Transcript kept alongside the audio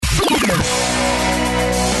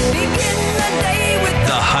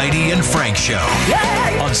The Heidi and Frank Show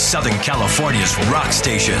on Southern California's rock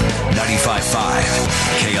station, 95.5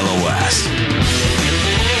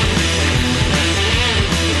 KLOS.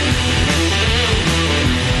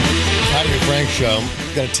 Heidi and Frank Show.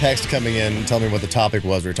 Got a text coming in telling me what the topic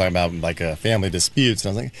was. We were talking about like family disputes. And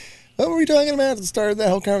I was like, what were we talking about at the start of that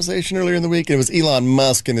whole conversation earlier in the week? And it was Elon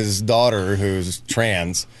Musk and his daughter, who's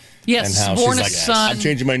trans. Yes, and how born she's a like, son. I'm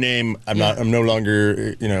changing my name. I'm no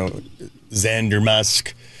longer, Xander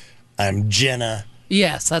Musk. I'm Jenna.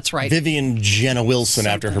 Yes, that's right. Vivian Jenna Wilson,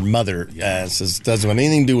 after her mother, says doesn't want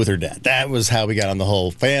anything to do with her dad. That was how we got on the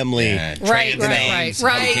whole family. Right.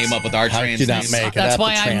 How we came up with our How trans could not names. make it That's up,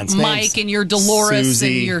 why the I'm trans Mike names. and you're Dolores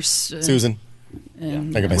Susie, and you're Susan.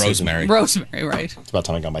 I got my Rosemary. Rosemary, right? It's about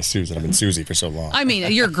time I got my Susan. I've been Susie for so long. I mean,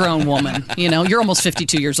 you're a grown woman. You're almost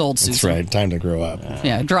 52 years old, Susan. That's right. Time to grow up.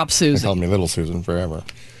 Yeah, drop They Susan. called me Little Susan forever.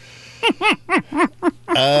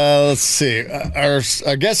 Let's see. Our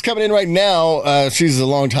guest coming in right now, she's a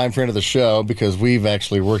longtime friend of the show because we've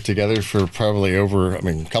actually worked together for probably a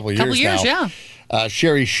couple of years now. Yeah.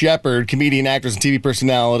 Sherri Shepherd, comedian, actress, and TV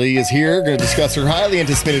personality, is here. Going to discuss her highly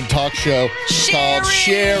anticipated talk show called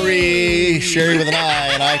Sherri. Sherri with an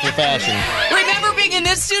I for fashion. Remember being in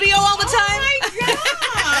this studio all the time?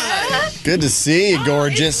 Good to see you,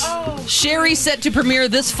 gorgeous. Sherri set to premiere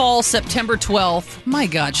this fall, September 12th. My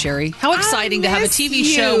God, Sherri. How exciting to have a TV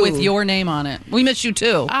show with your name on it. We miss you,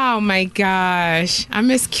 too. Oh, my gosh. I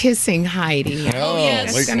miss kissing Heidi. Oh,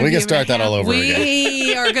 yes. we can start that all over again.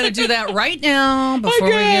 We are going to do that right now before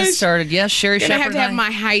we get started. Yes, Sherri I'm Shepherd. have to have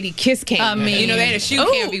my Heidi kiss cam. They had a shoe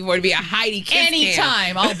cam before to be a Heidi kiss cam.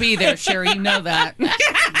 Anytime. I'll be there, Sherri. You know that.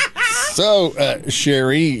 So,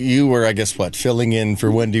 Sherri, you were, I guess, filling in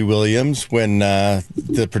for Wendy Williams when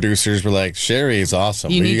the producers were like, Sherri is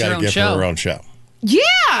awesome, You but need you got your to own give show. her her own show. Yeah,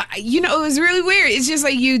 it was really weird. It's just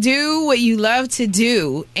like you do what you love to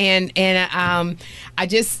do, and I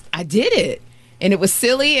did it, and it was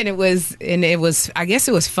silly, and it was I guess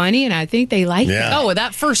it was funny, and I think they liked it. Oh,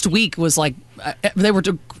 that first week was like they were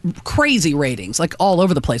crazy ratings, like all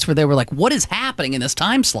over the place, where they were like, "What is happening in this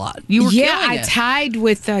time slot?" You were killing it. Tied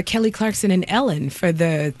with Kelly Clarkson and Ellen for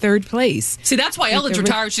the third place. See, that's why Ellen's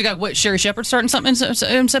retired. She got Sherri Shepherd starting something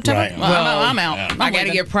in September. Right. Well, I'm out. Yeah. I'm I got to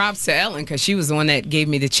leaving. give props to Ellen because she was the one that gave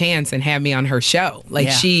me the chance and had me on her show.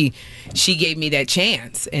 She gave me that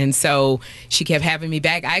chance, and so she kept having me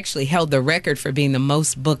back. I actually held the record for being the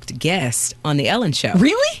most booked guest on the Ellen show.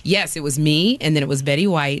 Really? Yes, it was me, and then it was Betty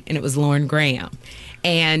White, and it was Lauren Graham.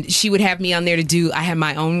 And she would have me on there I had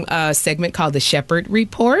my own segment called The Shepherd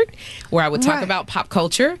Report, where I would talk about pop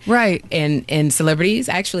culture. Right. And celebrities.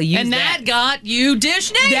 I actually used And that got you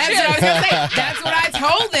Dish Nation. That's what I was going to say. That's what I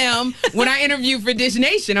told them when I interviewed for Dish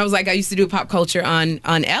Nation. I was like, I used to do pop culture on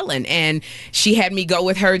Ellen. And she had me go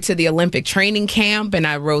with her to the Olympic training camp, and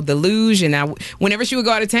I rode the luge. And whenever she would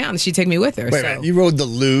go out of town, she'd take me with her. Wait a minute, you rode the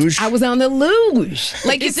luge? I was on the luge.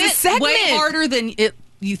 Like, Is it's a it segment. way harder than it?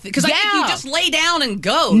 Because I think you just lay down and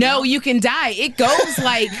go. No, you can die. It goes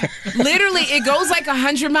like, literally, it goes like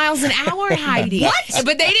 100 miles an hour, Heidi. What?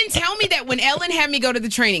 But they didn't tell me that when Ellen had me go to the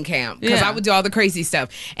training camp, because I would do all the crazy stuff.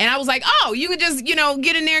 And I was like, oh, you can just,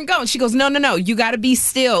 get in there and go. And she goes, no, you got to be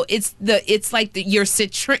still. It's like your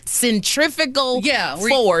centrifugal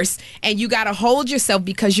force, and you got to hold yourself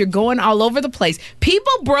because you're going all over the place.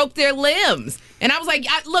 People broke their limbs. And I was like,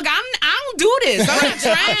 look, I don't do this. I'm not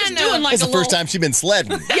trying to. Doing like It's the first time she's been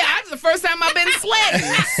sledding. Yeah, that's the first time I've been sledding,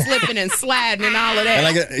 slipping and sliding and all of that.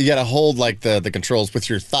 And you got to hold the controls with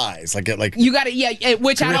your thighs, you got to,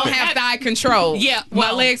 which I don't have thigh control. Yeah,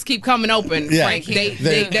 my legs keep coming open. Yeah, Frank.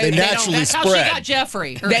 They naturally That's how spread. she got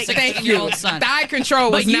Jeffrey, her Thank you. 16-year-old son. Thigh control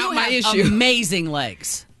was But not my you have issue. amazing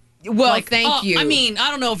legs. Well, thank you. I mean, I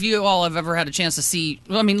don't know if you all have ever had a chance to see.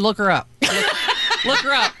 I mean, look her up. Look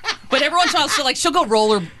her up. But every once in a while, she'll go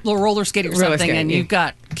roller skating or Roller something, skating, and you've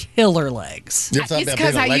got killer legs. You ever thought It's about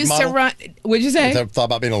because being a I leg used model? to run. What'd you You say? ever thought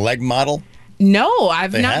about being a leg model? No,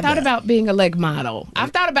 I've They not have thought that. about being a leg model.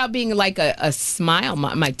 I've thought about being like a smile,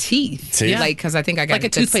 my teeth. Teeth? Like, because I think I got Like a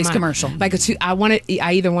good toothpaste smile. commercial. Like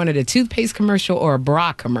I either wanted a toothpaste commercial or a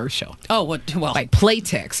bra commercial. Oh, well, Like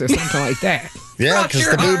Playtex or something like that. Yeah, because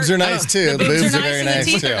the boobs are nice too. The boobs are very and the nice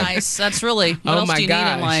teeth too. are nice. That's really what Oh else my do you need in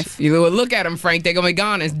gosh! life? You look at them, Frank. They're gonna be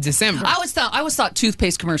gone in December. I always thought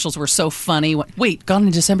toothpaste commercials were so funny. Wait, gone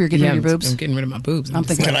in December? You're getting rid of your boobs? I'm getting rid of my boobs. I'm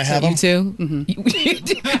thinking- Can I have you them? too?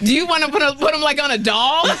 Mm-hmm. Do you want to put them like on a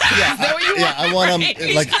doll? Is that what you Yeah, I want them He's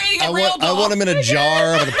creating a I real want doll. them in a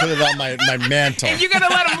jar. I'm gonna put it on my mantle. And you're gonna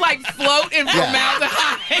let them like float in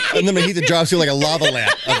formaldehyde. And then the heat that drops you like a lava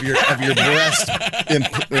lamp of your breast.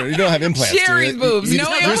 You don't have implants, Sherri, do these boobs. No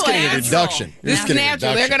You're just getting a implants. reduction. You're This just is getting a natural.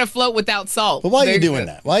 They're reduction. going to float without salt. But why are you They're doing good.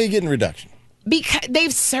 that? Why are you getting a reduction? Because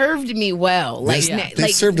they've served me well. They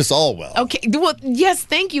served us all well. Okay, well, yes,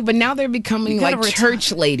 thank you, but now they're becoming gotta like retire.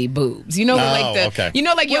 church lady boobs. You know, okay. you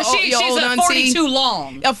know, like your she's old a auntie. 42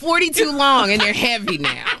 long. A 42 long, and they're heavy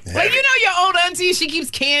now. Like, you know, your old auntie, she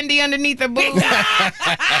keeps candy underneath her boob.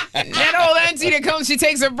 That old auntie that comes, she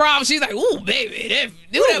takes her bra off, she's like, ooh, baby, that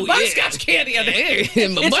butterscotch candy under there.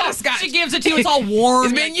 Butterscotch. She gives it to you. It's all warm.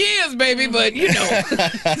 It's been years, baby, but you know,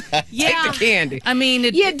 take the candy. I mean,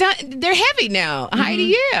 they're heavy now.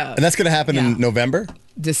 Heidi, yeah. And that's going to happen in November?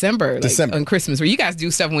 December. On Christmas, where you guys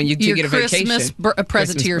do stuff when you your get a vacation. Christmas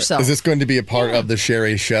present to yourself. Is this going to be a part of the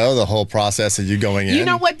Sherry show, the whole process of you going in? You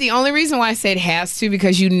know what? The only reason why I said has to,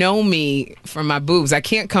 because you know me from my boobs. I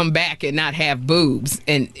can't come back and not have boobs.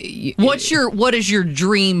 And what is your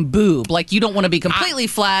dream boob? Like, you don't want to be completely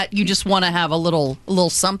flat. You just want to have a little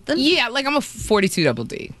something. Yeah, like I'm a 42 double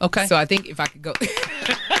D. Okay. So I think if I could go.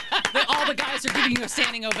 All the guys are giving you a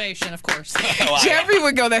standing ovation, of course. Jeffrey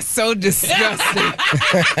would go, that's so disgusting.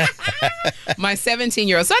 My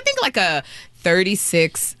 17-year-old. So I think like a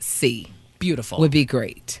 36C. Beautiful. Would be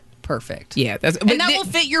great. Perfect. Yeah. And that will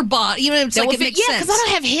fit your body. Even if it's like it makes sense. because I don't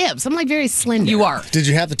have hips. I'm like very slender. You are. Did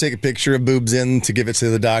you have to take a picture of boobs in to give it to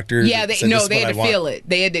the doctor? Yeah, they had to feel it.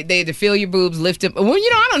 They had to feel your boobs, lift them. Well,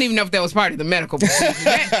 I don't even know if that was part of the medical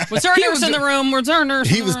procedure. Was there a nurse in the room? Was there a nurse?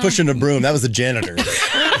 He was pushing a broom. That was the janitor.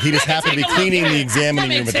 He just happened to be cleaning the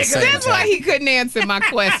examining room at the same time. That's why he couldn't answer my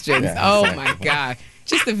questions. Oh my God.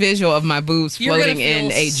 Just the visual of my boobs floating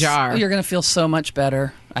in a jar. You're going to feel so much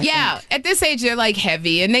better. I think. At this age, they're like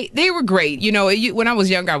heavy, and they were great. You know, when I was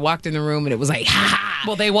younger, I walked in the room, and it was like, ha!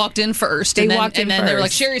 Well, they walked in first. They and walked in then first. they were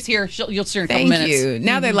like, Sherry's here. You'll see her in a couple Thank minutes. you.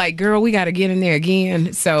 Now they're like, girl, we got to get in there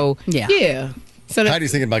again. So, yeah. So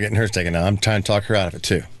Heidi's thinking about getting hers taken out. I'm trying to talk her out of it,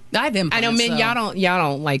 too. I have implants. I know, men, y'all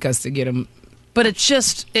don't like us to get them. But it's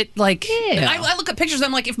just, Yeah. I look at pictures,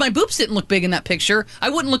 I'm like, if my boobs didn't look big in that picture, I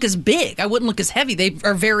wouldn't look as big. I wouldn't look as heavy.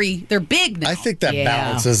 They're big now. I think that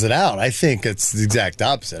balances it out. I think it's the exact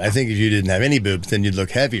opposite. I think if you didn't have any boobs, then you'd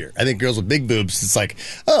look heavier. I think girls with big boobs, it's like,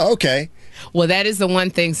 oh, okay. Well, that is the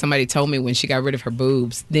one thing somebody told me when she got rid of her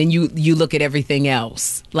boobs. Then you look at everything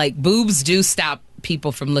else. Like, boobs do stop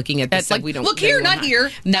people from looking at the stuff like, we don't look here, not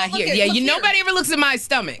here. Not Look here. here, Yeah, look nobody here. ever looks at my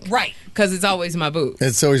stomach. Right. Because it's always my boob.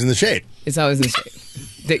 It's always in the shade. It's always in the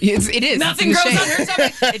shade. It is. Nothing It's in grows the on shade. her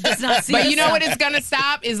stomach. It does not see But us. you know what it's going to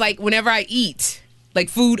stop is like whenever I eat. Like,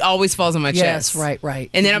 food always falls on my chest. Yes, right.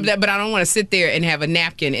 And then but I don't want to sit there and have a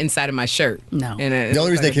napkin inside of my shirt. No. The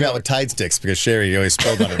only reason they came out with Tide sticks because Sherry always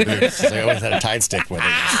spilled on her boobs. They always had a Tide stick with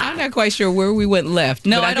her. I'm not quite sure where we went left.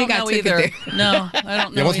 No, but I don't think know I took either. It there. No, I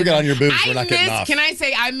don't know. Yeah, once we got on your boobs, we're not getting off. Can I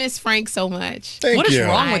say I miss Frank so much? Thank What is you.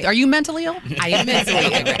 wrong with? Are you mentally ill? I am mentally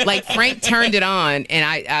ill. Like, Frank turned it on,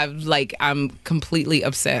 and I'm completely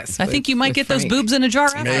obsessed. I think you might with get those Frank. boobs in a jar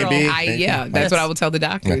after Maybe. all. Yeah, that's what I would tell the My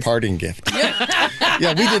doctors. parting gift.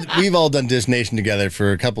 Yeah, we've all done Dish Nation together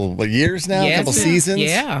for a couple of years now, Yes. a couple seasons.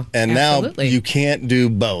 Yeah, And absolutely. now you can't do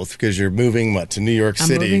both because you're moving, to New York I'm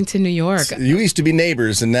City. moving to New York. You used to be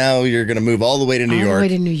neighbors, and now you're going to move all the way to New All the York way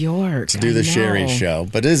to New York to do I the know. Sherry show.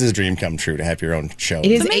 But it is a dream come true to have your own show.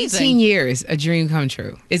 It is amazing. 18 years, a dream come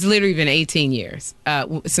true. It's literally been 18 years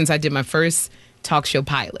since I did my first talk show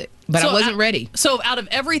pilot, but I wasn't ready. So out of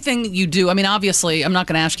everything you do, I mean, obviously, I'm not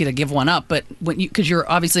going to ask you to give one up, but because you're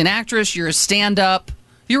obviously an actress, you're a stand-up. Have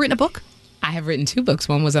you written a book? I have written 2 books.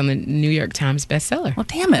 One was on the New York Times bestseller. Well,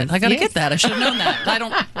 damn it! I got to Yes. get that. I should have known that.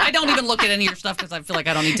 I don't even look at any of your stuff because I feel like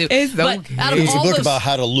I don't need to. It's but okay. out of It was a all book those, about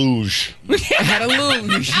how to luge. How to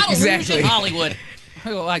lose. how to luge in Hollywood.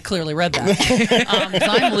 Oh, I clearly read that. 'Cause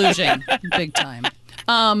I'm luging big time.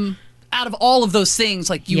 Out of all of those things,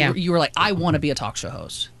 like you were like, I want to be a talk show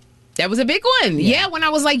host. That was a big one. Yeah, when I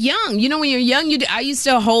was like young. You know, when you're young, I used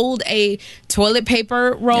to hold a toilet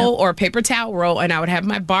paper roll or a paper towel roll, and I would have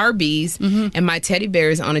my Barbies and my teddy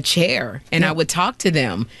bears on a chair, and I would talk to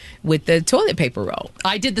them with the toilet paper roll.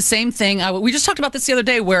 I did the same thing. We just talked about this the other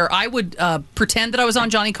day, where I would pretend that I was on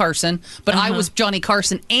Johnny Carson, but I was Johnny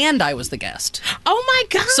Carson and I was the guest. Oh my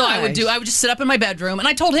God! So I would just sit up in my bedroom, and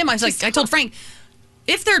I told him, I told Frank,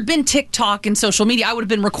 if there had been TikTok and social media, I would have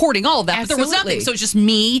been recording all of that, but there was nothing. So it's just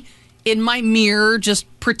me in my mirror, just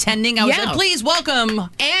pretending I was like, please welcome.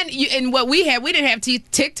 And what we didn't have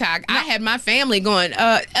TikTok. No. I had my family going,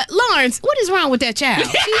 Lawrence, what is wrong with that child?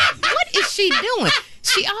 What is she doing?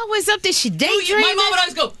 She always up there. She daydreaming. My mom would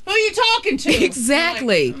always go, who are you talking to?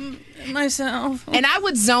 Exactly. myself. And I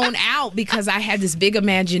would zone out because I had this big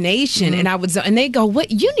imagination, and I would and they go,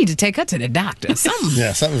 "What? You need to take her to the doctor. Something's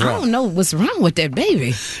wrong. I don't know what's wrong with that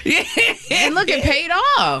baby." And look, it paid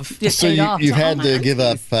off. So you've had to give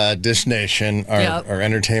up Dish Nation, our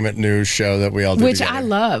entertainment news show that we all do Which together. I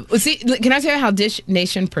love. See, can I tell you how Dish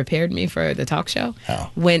Nation prepared me for the talk show?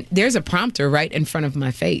 How? When there's a prompter right in front of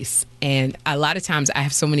my face, and a lot of times I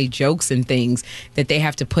have so many jokes and things that they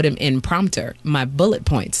have to put them in prompter, my bullet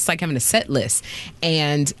points. It's like having a set list.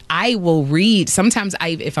 And I will read, sometimes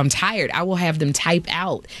if I'm tired, I will have them type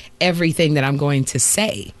out everything that I'm going to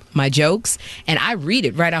say, my jokes, and I read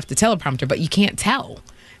it right off the teleprompter, but you can't tell.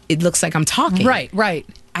 It looks like I'm talking. Right.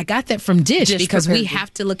 I got that from Dish because we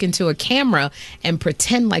have to look into a camera and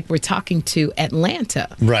pretend like we're talking to Atlanta.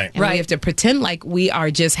 Right. And we have to pretend like we are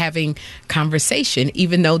just having conversation,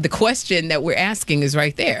 even though the question that we're asking is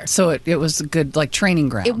right there. So it was a good training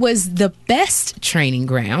ground. It was the best training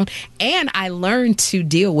ground, and I learned to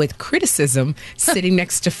deal with criticism sitting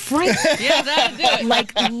next to Frank. Yeah, that'd do it.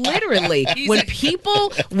 Like literally, when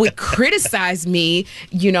people would criticize me,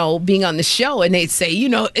 being on the show, and they'd say, you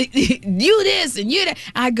this and you that,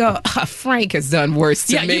 I go, Frank has done worse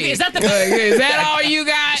to me. Is that is that all you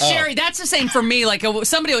got? Sherry, that's the same for me. Like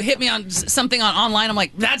somebody will hit me on something online. I'm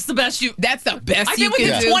like, that's the best you. That's the best I've been with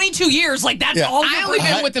him 22 years. Like that's all. I only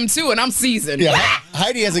been with him 2, and I'm seasoned. Yeah,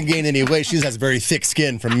 Heidi hasn't gained any weight. She just has very thick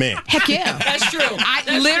skin from me. Heck yeah, that's true.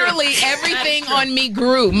 Everything on me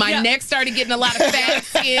grew. My neck started getting a lot of fat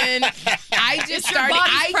skin.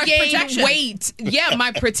 I gained weight. Yeah,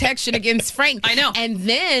 my protection against Frank. I know. And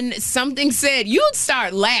then something said, you'd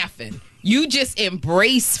start laughing. You just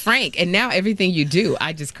embrace Frank, and now everything you do,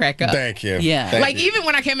 I just crack up. Thank you. Yeah. Thank you. Even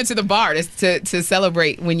when I came into the bar to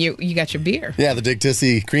celebrate when you got your beer. Yeah, the Dick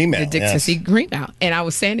Tussy Cream Ale. The Dick Tussy Cream Ale. And I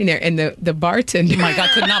was standing there, and the bartender. Oh my God,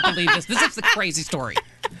 could not believe this. This is the crazy story.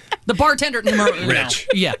 The bartender, Rich.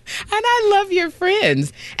 Yeah. And I love your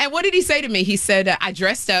friends. And what did he say to me? He said, I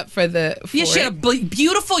dressed up for she had a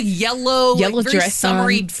beautiful yellow very dress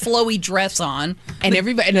summery, on. flowy dress on. And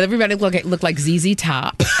everybody looked like ZZ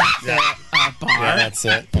Top. Bar. Yeah, that's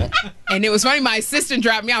it. Yeah. And it was funny. My assistant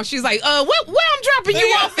dropped me off. She's like, where I'm dropping you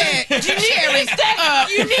off at? Do you need me to stay?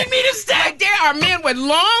 You need me to stay? Like, there are men with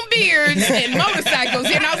long beards and motorcycles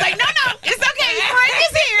here. And I was like, no, it's okay. Frank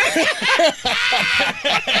is here.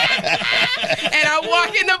 And I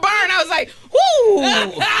walk in the bar and I was like, whoo,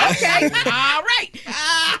 okay, all right.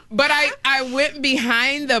 But I went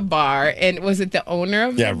behind the bar, and was it the owner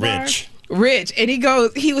of the bar? Rich, and he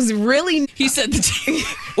said,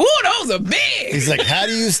 ooh, those are big. He's like, how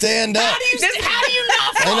do you stand up? How do you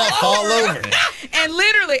not fall over? And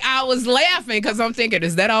literally, I was laughing because I'm thinking,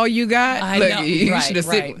 is that all you got? I know. You should have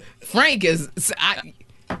said, Frank is...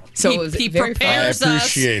 he prepares us. I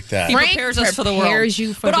appreciate that. He prepares us for the world.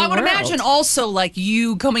 You for but the I would world. imagine also, like,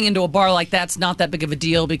 you coming into a bar like that's not that big of a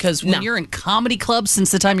deal, because when you're in comedy clubs,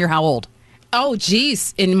 since the time you're how old? Oh,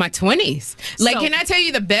 geez, in my 20s. Like, can I tell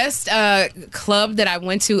you the best club that I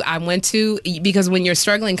went to, because when you're a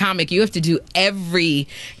struggling comic, you have to do every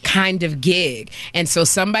kind of gig. And so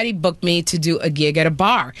somebody booked me to do a gig at a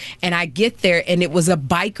bar. And I get there, and it was a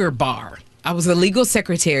biker bar. I was a legal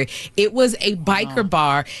secretary. It was a biker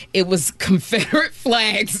bar. It was Confederate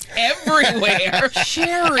flags everywhere.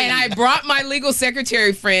 Sherry. And I brought my legal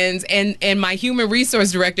secretary friends and my human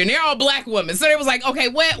resource director, and they're all black women. So they was like, okay,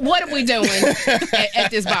 what are we doing at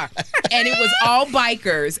this bar? And it was all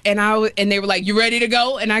bikers. And they were like, you ready to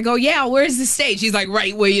go? And I go, yeah, where's the stage? He's like,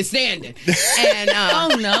 right where you're standing. And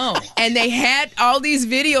oh, no. And they had all these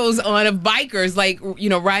videos on of bikers, like,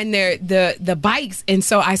 riding the bikes. And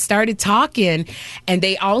so I started talking, and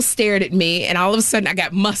they all stared at me, and all of a sudden I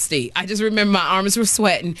got musty. I just remember my arms were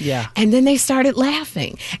sweating. Yeah. And then they started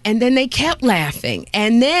laughing, and then they kept laughing.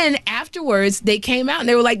 And then afterwards they came out and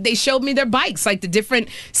they were like, they showed me their bikes, like the different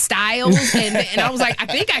styles. and I was like, I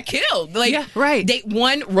think I killed. Like, yeah, right.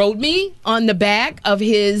 One rode me on the back of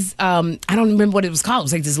his, I don't remember what it was called. It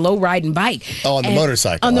was like this low riding bike. Oh, on the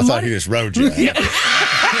motorcycle. I thought he just rode you.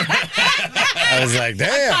 I was like,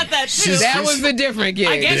 damn. I thought that too. That was a different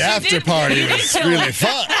gig. The after party was really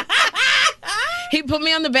fun. He put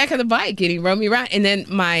me on the back of the bike and he rode me around. And then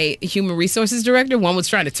my human resources director, one was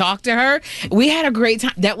trying to talk to her. We had a great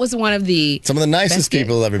time. That was one of some of the nicest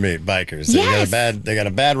people you'll ever meet, bikers. Yes. They got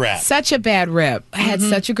a bad rap. Such a bad rep. I had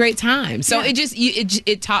such a great time. So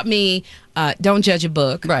it taught me don't judge a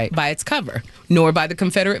book right. by its cover, nor by the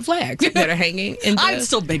Confederate flags that are hanging. I'd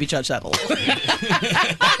still maybe judge that a little.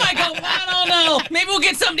 I might go, I don't know. Maybe we'll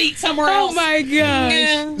get something to eat somewhere else. Oh my gosh.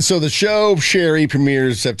 Yeah. So the show Sherry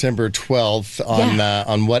premieres September 12th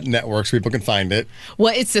on what networks people can find it?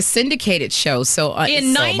 Well, it's a syndicated show, so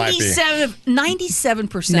in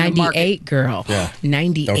 97% 98, girl. Yeah.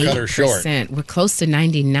 98%. Don't cut her short. We're close to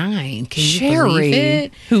 99. Can you Sherry, believe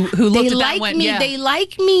it? who looked they at like that went, me. yeah. They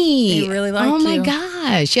like me. They really like you. Oh my you.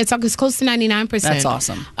 gosh. Yeah, it's close to 99%. That's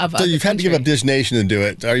awesome. So you've had to give up Dish Nation to do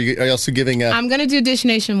it. Are you also giving up? I'm going to do Dish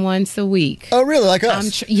Nation once a week. Oh, really? Like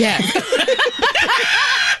us? Yeah.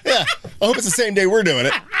 Yeah. I hope it's the same day we're doing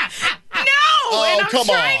it. And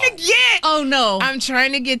I'm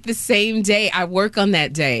trying to get the same day. I work on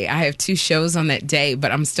that day. I have 2 shows on that day,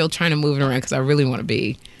 but I'm still trying to move it around because I really want to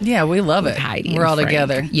be. Yeah, we love it. Heidi we're all Frank.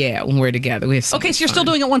 together. Yeah, when we're together. We have so okay, so you're still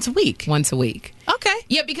doing it once a week? Once a week. Okay.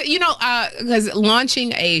 Yeah, because, because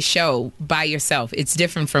launching a show by yourself, it's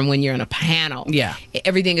different from when you're in a panel. Yeah.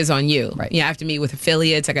 Everything is on you. Right. I have to meet with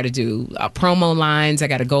affiliates. I got to do promo lines. I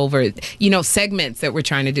got to go over, segments that we're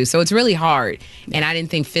trying to do. So it's really hard. And I didn't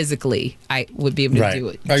think physically I would be able to do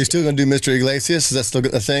it. Are you still going to do Mr. Iglesias? Is that still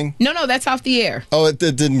a thing? No, that's off the air. Oh, it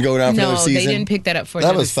didn't go down for another season? No, they didn't pick that up for that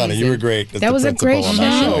another was funny. season. You were great. That was a great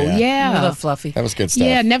show. Yeah. I love Fluffy. That was good stuff.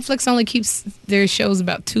 Yeah, Netflix only keeps their shows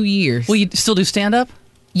about 2 years. Will you still do stand-up?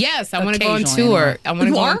 Yes, I want to go on tour. Anyway. I want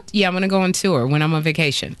to go on tour when I'm on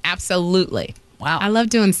vacation. Absolutely. Wow. I love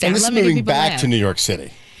doing stand-up. And this is moving back to New York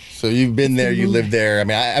City. So you've been there, you lived there. I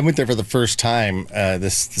mean, I went there for the first time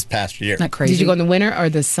this past year. Not crazy. Did you go in the winter or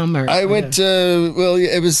the summer? I went,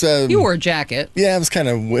 it was... you wore a jacket. Yeah, it was kind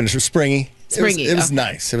of winter, springy. Springy. It was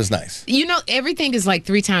nice. It was nice. Everything is like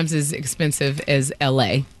 3 times as expensive as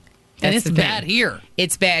L.A. And it's bad here.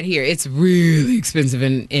 It's bad here. It's really expensive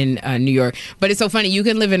in New York. But it's so funny. You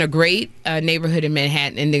can live in a great neighborhood in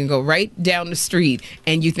Manhattan and then go right down the street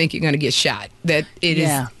and you think you're going to get shot. That it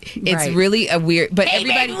is. It's really a weird. But hey,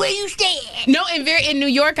 everybody. baby, where you staying? No, in New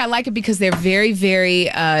York, I like it because they're very, very,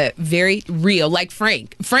 very real. Like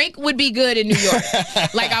Frank. Frank would be good in New York.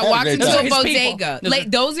 Like I walked into a bodega. Like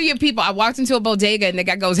those are your people. I walked into a bodega and the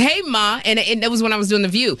guy goes, "Hey, ma," and that was when I was doing The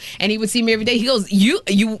View, and he would see me every day. He goes, "You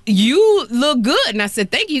look good," and I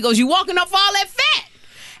said, "Thank you." He goes, "You walking off all that fat?"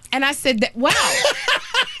 And I said, "Wow."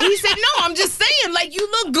 He said, "No, I'm just saying, like, you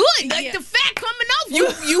look good. Like, the fat coming off.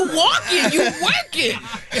 You walking, you working."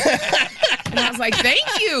 And I was like, "Thank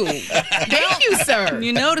you. Thank you, sir."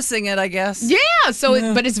 You're noticing it, I guess. Yeah.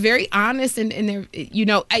 So, but it's very honest and and you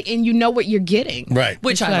know what you're getting. Right.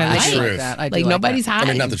 Which I like. Truth. That. I like nobody's hiding.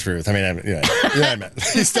 I mean, not the truth. I mean, you know what I meant.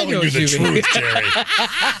 He's telling you the truth, Jerry.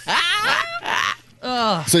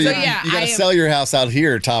 So you got to sell your house out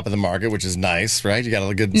here, top of the market, which is nice, right? You got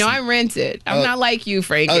a good. No, I rent it. I'm not like you,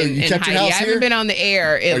 Frank. You kept your house I haven't here? been on the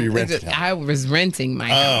air. You rented? I was renting my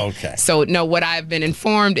house. Oh, okay. So no, what I've been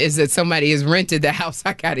informed is that somebody has rented the house.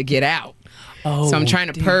 I got to get out. Oh, so I'm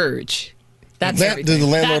trying to purge. Did the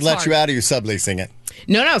landlord let you out, or are you subleasing it?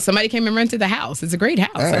 No. Somebody came and rented the house. It's a great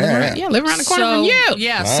house. Live around the corner from you.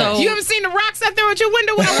 Yeah. Nice. So you haven't seen the rocks out there at your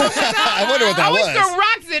window when I walk outside? I wonder what that I always was. throw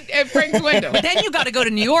rocks at Frank's window. But then you got to go to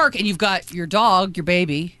New York, and you've got your dog, your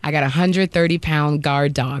baby. I got a 130-pound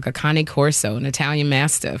guard dog, a Cane Corso, an Italian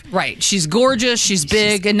Mastiff. Right. She's gorgeous. She's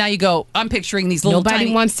big. And now you go, I'm picturing these little Nobody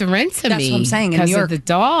tiny... wants to rent to me. That's what I'm saying, in New because York. of the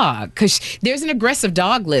dog. Because there's an aggressive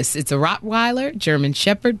dog list. It's a Rottweiler, German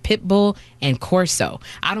Shepherd, Pit Bull, and Corso.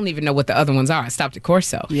 I don't even know what the other ones are. I stopped at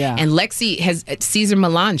Corso. Yeah. And Lexi Cesar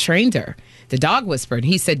Milan trained her. The dog whispered.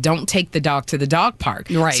 He said, "Don't take the dog to the dog park."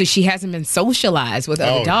 Right. So she hasn't been socialized with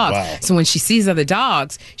other dogs. Wow. So when she sees other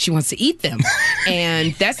dogs, she wants to eat them.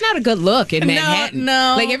 And that's not a good look in Manhattan.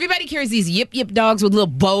 No. Like everybody carries these yip dogs with little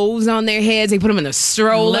bows on their heads. They put them in the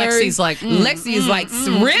strollers. Lexi's like, Lexi is like,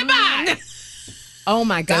 ribeye. Oh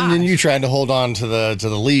my God. And then you trying to hold on to the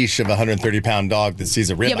leash of a 130-pound dog that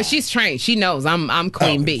sees a ribeye. Yeah, but she's trained. She knows I'm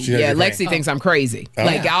Queen Bee. she knows Yeah, you're Lexi Queen. thinks I'm crazy.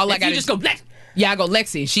 Like all I got to just go, Lex. Yeah, I go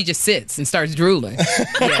Lexi, and she just sits and starts drooling.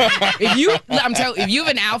 Yeah. If you have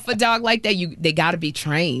an alpha dog like that, they got to be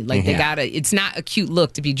trained. Like they got to. It's not a cute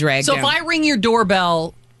look to be dragged. So down. if I ring your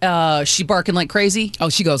doorbell, she barking like crazy? Oh,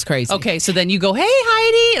 she goes crazy. Okay, so then you go, "Hey,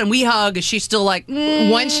 Heidi," and we hug. Is she still like?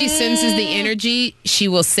 Once she senses the energy, she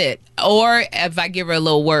will sit. Or if I give her a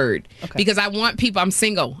little word, because I want people. I'm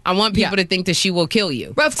single. I want people to think that she will kill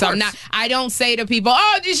you. Well, of so course. I don't say to people,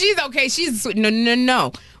 "Oh, she's okay. She's sweet."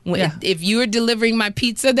 No. If you're delivering my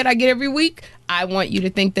pizza that I get every week, I want you to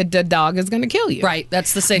think that the dog is going to kill you. Right.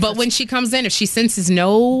 That's the safest. But when she comes in, if she senses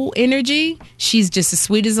no energy, she's just as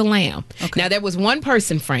sweet as a lamb. Okay. Now, there was one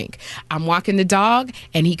person, Frank. I'm walking the dog,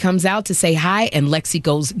 and he comes out to say hi, and Lexi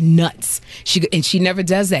goes nuts. She never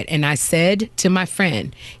does that. And I said to my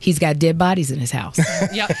friend, he's got dead bodies in his house.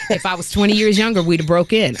 Yep. If I was 20 years younger, we'd have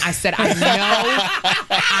broke in. I said,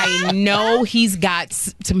 I know he's got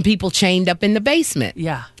some people chained up in the basement.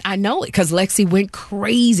 Yeah. I know it because Lexi went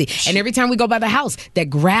crazy. And every time we go by the house, that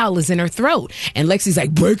growl is in her throat. And Lexi's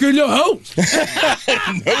like, break in the house. No.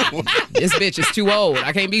 This bitch is too old.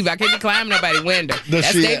 I can't be climbing nobody's window.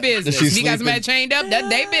 That's their business. If you got somebody chained up, that's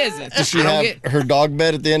their business. Does she have her dog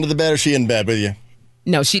bed at the end of the bed, or is she in bed with you?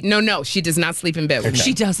 No, she does not sleep in bed with me.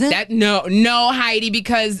 She doesn't? No, Heidi,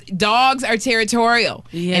 because dogs are territorial.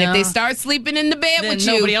 Yeah. And if they start sleeping in the bed then with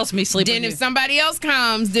you, nobody else may sleep then with if somebody else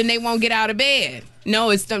comes, then they won't get out of bed.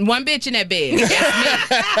 No, it's one bitch in that bed.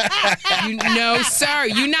 That's me. No, sir.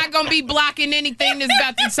 You're not going to be blocking anything that's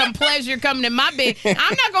about some pleasure coming in my bed. I'm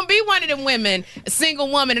not going to be one of them women, a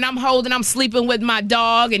single woman, and I'm sleeping with my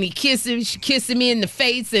dog, and she's kissing me in the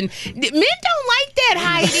face. And men don't like that,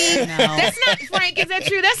 Heidi. No. That's not, Frank, is that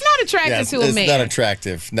true? That's not attractive to a man. It's not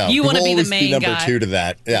attractive. No. You want to be the main number guy. two to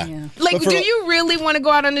that. Yeah. Like, do you really want to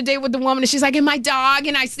go out on a date with the woman and she's like, and my dog,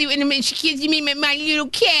 and I sleep, and she kisses me, my little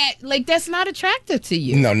cat? Like, that's not attractive to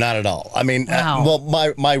you. No, not at all. I mean,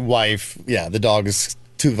 my wife, the dog is,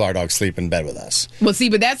 two of our dogs sleep in bed with us. Well, see,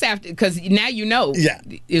 but that's after, because now you know. Yeah.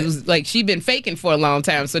 It was like she'd been faking for a long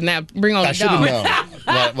time, so now bring on the dog. I should have known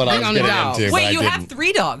what I was getting into. Wait, you have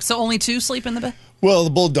 3 dogs, so only 2 sleep in the bed? Well, the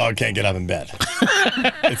bulldog can't get up in bed.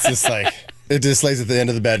 It's just like... It just lays at the end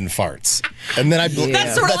of the bed and farts. And then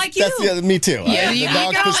That's sort of like you. Me too. Yeah, you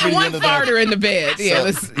can only one farter in the bed.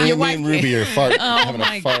 Yeah, so me and Ruby are having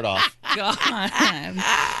a fart off.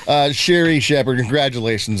 God. Sherri Shepherd,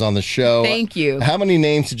 congratulations on the show. Thank you. How many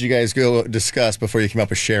names did you guys go discuss before you came up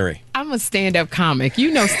with Sherri? I'm a stand-up comic.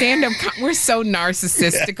 You know, we're so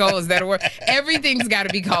narcissistical. Is that a word? Everything's got to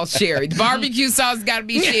be called Sherri. The barbecue sauce got to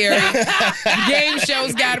be Sherri. The game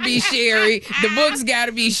show's got to be Sherri. The book's got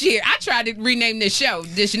to be Sherri. I tried to rename this show,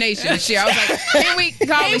 Dish Nation, to Sherri. I was like, can we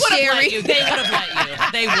call it Sherri? They would have let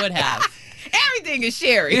you. They would have. Everything is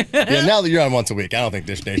Sherri. Yeah, now that you're on once a week, I don't think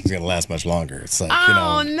Dish Nation's going to last much longer. It's like,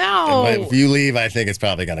 no. If you leave, I think it's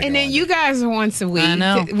probably going to go And then under. You guys are once a week, I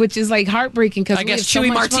know. which is like heartbreaking because I guess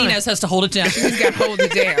Chewy Martinez has to hold it down. He's got to hold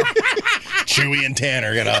it down. Chewy and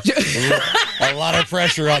Tanner got a lot of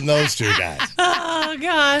pressure on those two guys. Oh,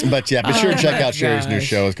 God. But be sure to check out Sherri's new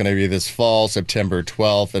show. It's going to be this fall, September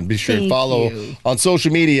 12th. And be sure to follow on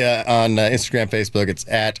social media on Instagram, Facebook. It's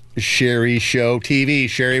at Sherri Show TV.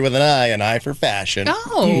 Sherri with an I, an I for fashion.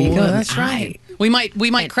 Oh, there you go. That's right. We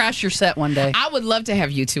might crash your set one day. I would love to have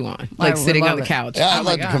you two on, like sitting on the couch. Yeah, I'd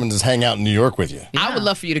like to come and just hang out in New York with you. Yeah. I would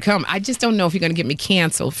love for you to come. I just don't know if you're going to get me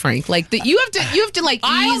canceled, Frank. Like you have to like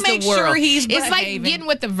ease the world. Sure he's it's behaving. like getting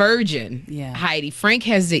with the virgin. Yeah. Heidi. Frank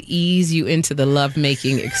has to ease you into the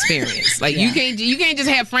lovemaking experience. Like you can't just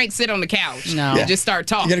have Frank sit on the couch. No. And just start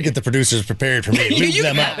talking. You got to get the producers prepared for me. Lube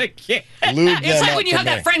them up. It's like when you have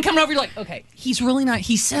that friend coming over, you're like, okay, he's really nice.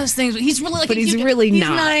 He says things, but he's really like, but he's really he's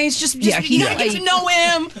not. Nice. Just you gotta get to know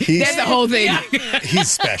him. That's the whole thing. He's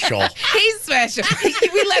special. He's special.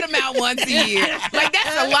 We let him out once a year. Like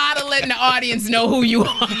that's a lot of letting the audience know who you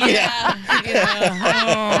are. Yeah.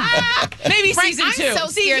 Maybe Frank, season 2. I'm so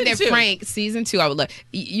scared that Frank, season 2, I would love.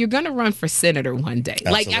 You're gonna run for senator one day.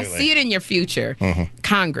 Absolutely. Like I see it in your future,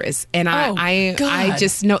 Congress, and God. I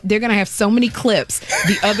just know they're gonna have so many clips.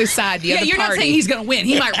 The other side, the other you're party. Not saying he's gonna win.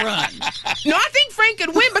 He might run. No, I think Frank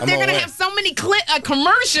could win, but they're gonna have so many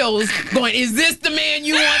commercials going. Is this the man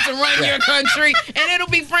you want to run your country? And it'll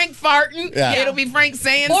be Frank farting. Yeah. It'll be Frank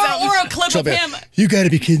saying something. Or a clip of him. You got to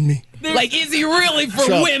be kidding me. Like, is he really for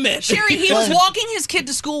women? Sherri, he was walking his kid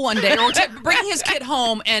to school one day, or bringing his kid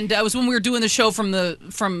home, and it was when we were doing the show from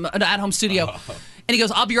an at-home studio. And he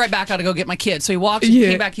goes, I'll be right back. I gotta go get my kid. So he walks,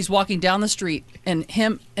 came back. He's walking down the street, and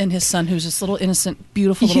him and his son, who's this little innocent,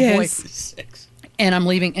 beautiful little boy. And I'm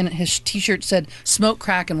leaving, and his T-shirt said, "Smoke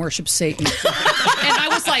crack and worship Satan." And I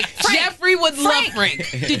was like, Jeffrey would love Frank.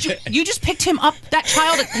 Did you just picked him up, that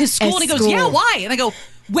child, at his school? And he goes, yeah, why? And I go,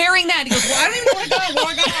 wearing that. He goes, well, I don't even want to go.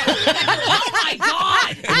 Oh my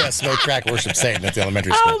God. Yeah, smoke crack, worship Satan at the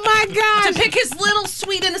elementary school. Oh my God. To pick his little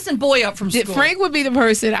sweet innocent boy up from school. Frank would be the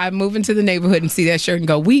person I move into the neighborhood and see that shirt and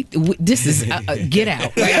go, this is Get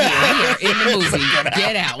Out right here in the movie.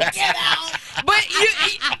 Get Out. Get Out. But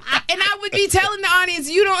and I would be telling the audience,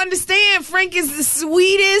 you don't understand. Frank is the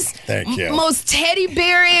sweetest, Thank you. most teddy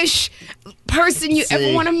bearish person you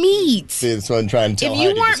ever want to meet. See, that's what I'm trying to tell If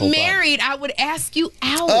you weren't married, I would ask you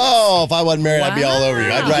out. Oh, if I wasn't married, I'd be all over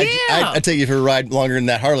you. I'd take you for a ride longer than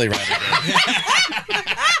that Harley ride.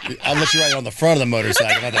 Unless you're riding on the front of the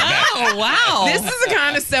motorcycle, not the back. Oh, wow. This is the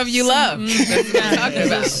kind of stuff you love. That's what I'm talking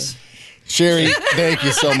about. Sherry, thank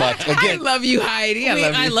you so much. Again, I love you, Heidi.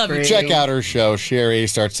 I love you. Check out her show. Sherry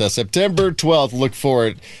starts September 12th. Look for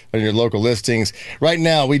it on your local listings. Right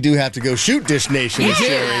now, we do have to go shoot Dish Nation with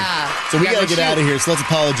Sherry. So we got to get out of here. So let's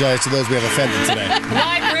apologize to those we have offended today.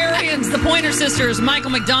 Librarians, the Pointer Sisters,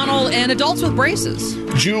 Michael McDonald, and adults with braces.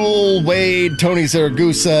 Jewel Wade, Tony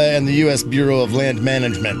Saragusa, and the U.S. Bureau of Land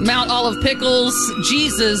Management. Mount Olive Pickles,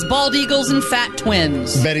 Jesus, Bald Eagles, and Fat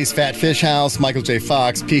Twins. Betty's Fat Fish House, Michael J.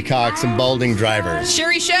 Fox, Peacocks, and Balding Drivers.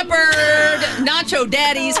 Sherry Shepherd, Nacho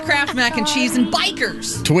Daddies, Kraft Mac and Cheese, and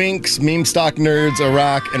Bikers. Twinks, Meme Stock Nerds,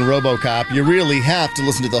 Iraq, and RoboCop. You really have to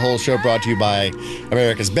listen to the whole show, brought to you by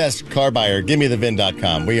America's best car buyer,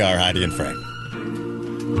 GimmeTheVin.com. We are Heidi and Frank.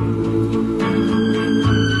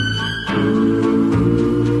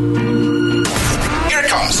 Here it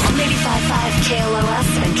comes. 85.5 KLOS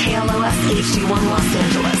and KLOS HD1 Los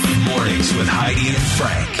Angeles. Mornings with Heidi and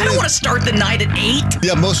Frank. I don't want to start the night at 8.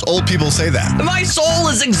 Yeah, most old people say that. My soul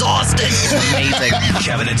is exhausted. Amazing.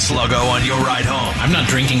 Kevin and Sluggo on your ride home. I'm not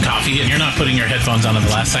drinking coffee, and you're not putting your headphones on at the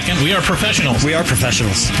last second. We are professionals. We are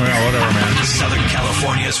professionals. Well, whatever, man. Southern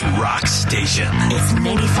California's rock station. It's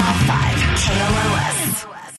 85.5 KLOS.